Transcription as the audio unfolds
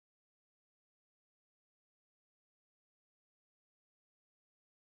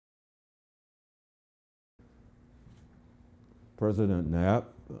President Knapp,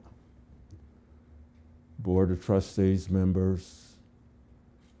 Board of Trustees members,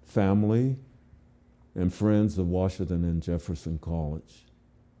 family, and friends of Washington and Jefferson College.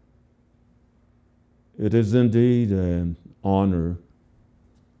 It is indeed an honor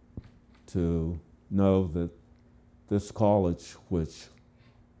to know that this college, which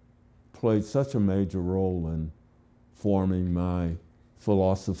played such a major role in forming my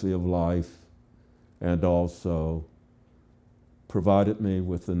philosophy of life and also provided me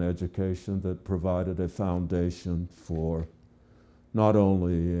with an education that provided a foundation for not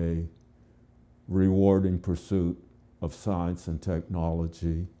only a rewarding pursuit of science and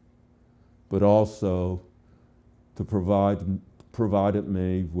technology, but also to provided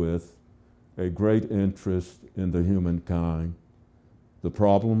me with a great interest in the humankind, the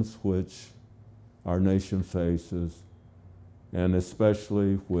problems which our nation faces, and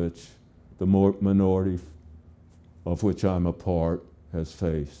especially which the minority of which I'm a part has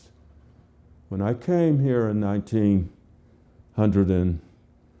faced. When I came here in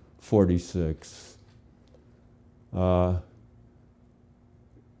 1946,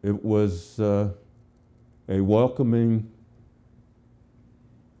 it was a welcoming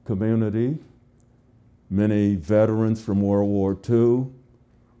community, many veterans from World War II,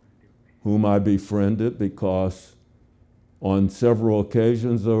 whom I befriended because on several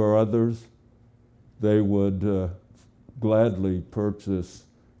occasions or others, they would gladly purchase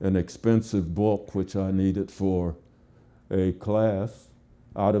an expensive book which I needed for a class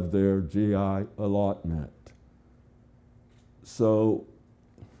out of their GI allotment. So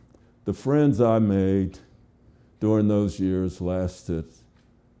the friends I made during those years lasted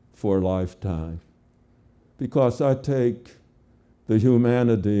for a lifetime, because I take the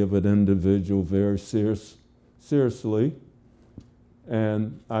humanity of an individual very seriously,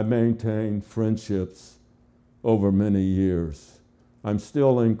 and I maintain friendships over many years. I'm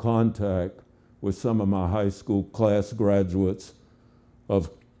still in contact with some of my high school class graduates of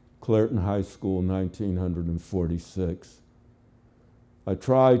Clairton High School in 1946. I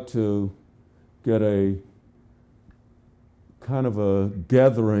tried to get a kind of a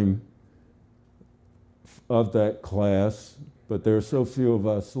gathering of that class, but there are so few of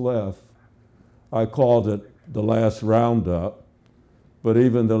us left. I called it the last roundup, but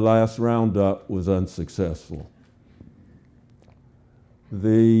even the last roundup was unsuccessful.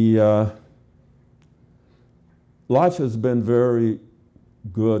 Life has been very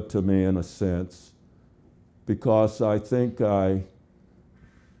good to me in a sense, because I think I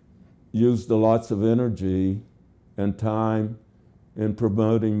used lots of energy and time in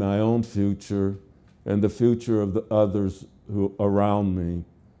promoting my own future and the future of the others who around me.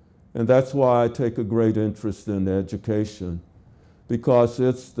 And that's why I take a great interest in education, because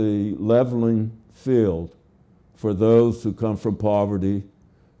it's the leveling field for those who come from poverty,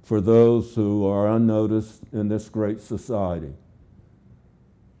 for those who are unnoticed in this great society.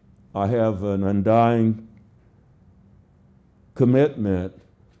 I have an undying commitment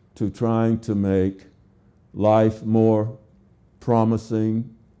to trying to make life more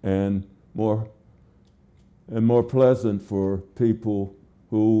promising and more pleasant for people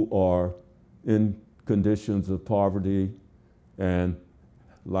who are in conditions of poverty and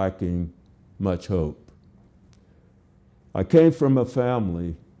lacking much hope. I came from a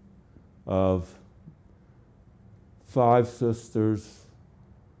family of 5 sisters,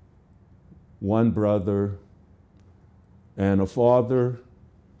 1 brother, and a father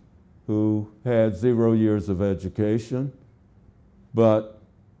who had 0 years of education, but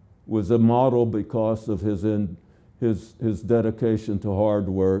was a model because of his dedication to hard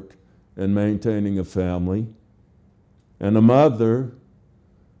work and maintaining a family, and a mother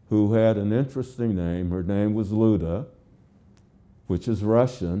who had an interesting name. Her name was Luda, which is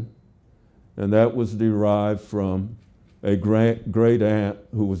Russian, and that was derived from a great aunt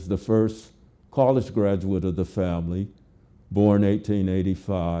who was the first college graduate of the family, born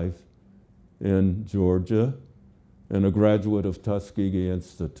 1885 in Georgia, and a graduate of Tuskegee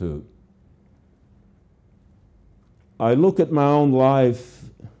Institute. I look at my own life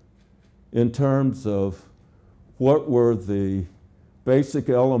in terms of what were the basic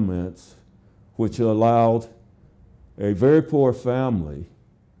elements which allowed a very poor family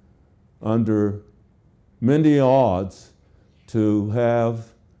under many odds to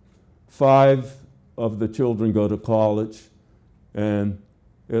have 5 of the children go to college, and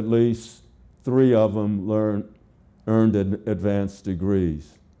at least 3 of them earned advanced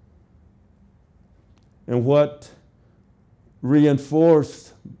degrees. And what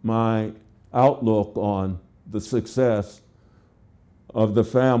reinforced my outlook on the success of the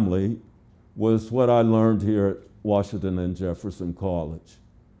family was what I learned here Washington and Jefferson College.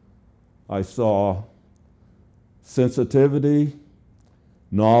 I saw sensitivity,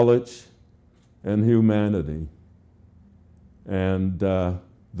 knowledge, and humanity. And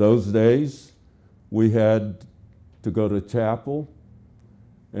those days, we had to go to chapel,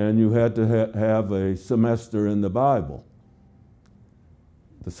 and you had to have a semester in the Bible.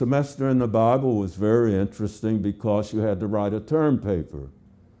 The semester in the Bible was very interesting because you had to write a term paper.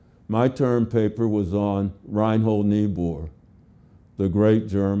 My term paper was on Reinhold Niebuhr, the great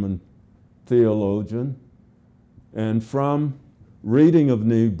German theologian. And from reading of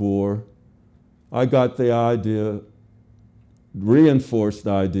Niebuhr, I got the idea, reinforced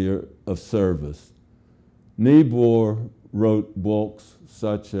idea of service. Niebuhr wrote books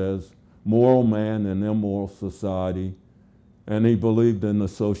such as Moral Man and Immoral Society, and he believed in the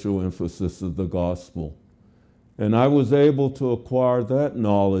social emphasis of the gospel. And I was able to acquire that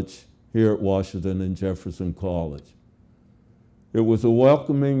knowledge here at Washington and Jefferson College. It was a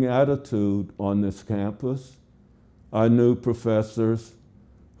welcoming attitude on this campus. I knew professors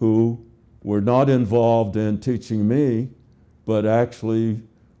who were not involved in teaching me, but actually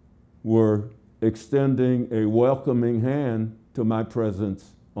were extending a welcoming hand to my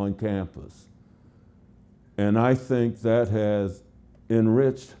presence on campus. And I think that has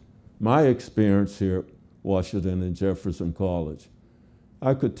enriched my experience here at Washington and Jefferson College.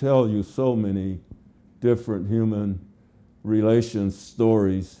 I could tell you so many different human relations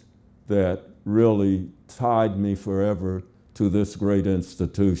stories that really tied me forever to this great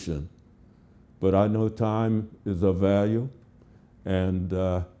institution. But I know time is of value, and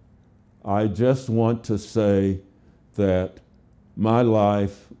I just want to say that my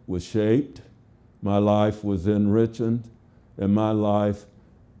life was shaped, my life was enriched, and my life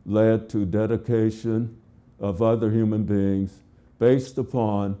led to dedication of other human beings based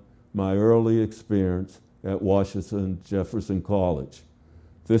upon my early experience at Washington Jefferson College.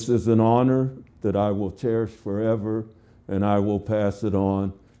 This is an honor that I will cherish forever, and I will pass it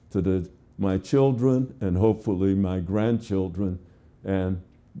on to my children and hopefully my grandchildren and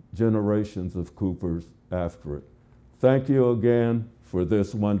generations of Coopers after it. Thank you again for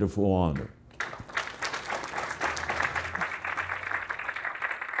this wonderful honor.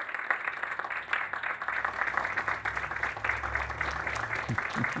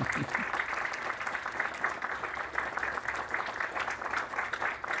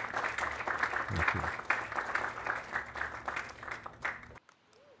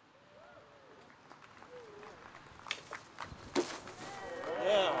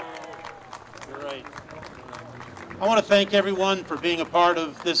 I want to thank everyone for being a part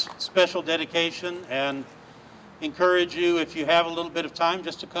of this special dedication and encourage you, if you have a little bit of time,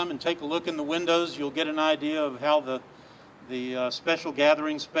 just to come and take a look in the windows. You'll get an idea of how the special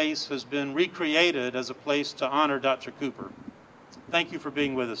gathering space has been recreated as a place to honor Dr. Cooper. Thank you for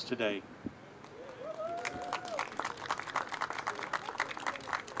being with us today.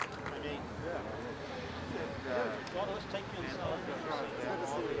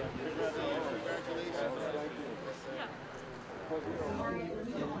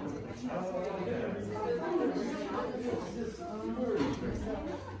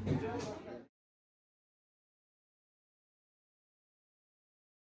 Congratulations.